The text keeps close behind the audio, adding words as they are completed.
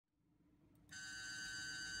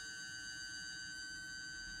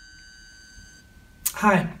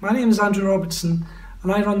Hi, my name is Andrew Robertson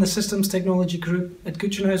and I run the Systems Technology Group at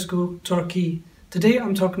G&H, Turkey. Today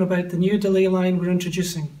I'm talking about the new delay line we're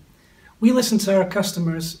introducing. We listened to our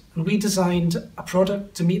customers and we designed a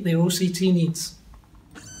product to meet their OCT needs.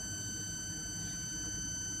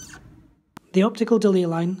 The optical delay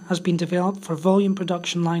line has been developed for volume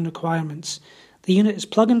production line requirements. The unit is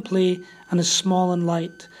plug and play and is small and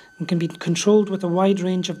light and can be controlled with a wide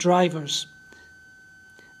range of drivers.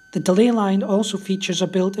 The delay line also features a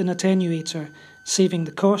built-in attenuator, saving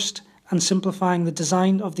the cost and simplifying the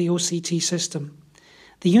design of the OCT system.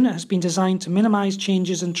 The unit has been designed to minimise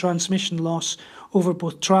changes in transmission loss over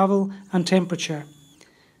both travel and temperature.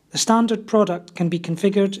 The standard product can be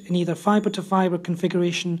configured in either fibre-to-fibre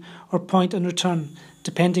configuration or point and return,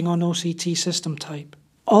 depending on OCT system type.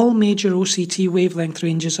 All major OCT wavelength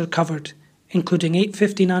ranges are covered, including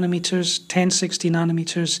 850nm,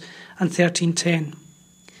 1060nm and 1310.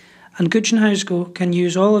 And G&H can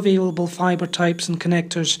use all available fibre types and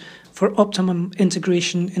connectors for optimum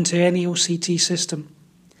integration into any OCT system.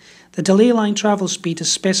 The delay line travel speed is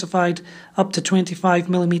specified up to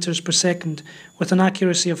 25mm per second with an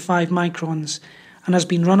accuracy of 5 microns and has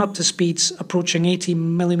been run up to speeds approaching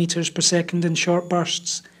 80mm per second in short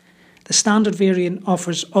bursts. The standard variant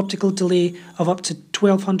offers optical delay of up to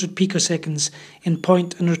 1200 picoseconds in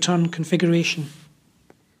point and return configuration.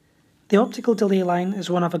 The optical delay line is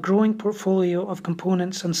one of a growing portfolio of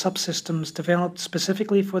components and subsystems developed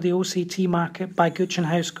specifically for the OCT market by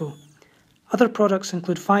G&H. Other products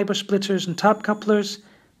include fibre splitters and tap couplers,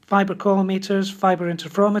 fibre collimators, fibre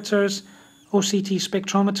interferometers, OCT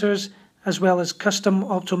spectrometers, as well as custom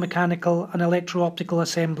optomechanical and electro-optical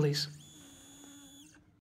assemblies.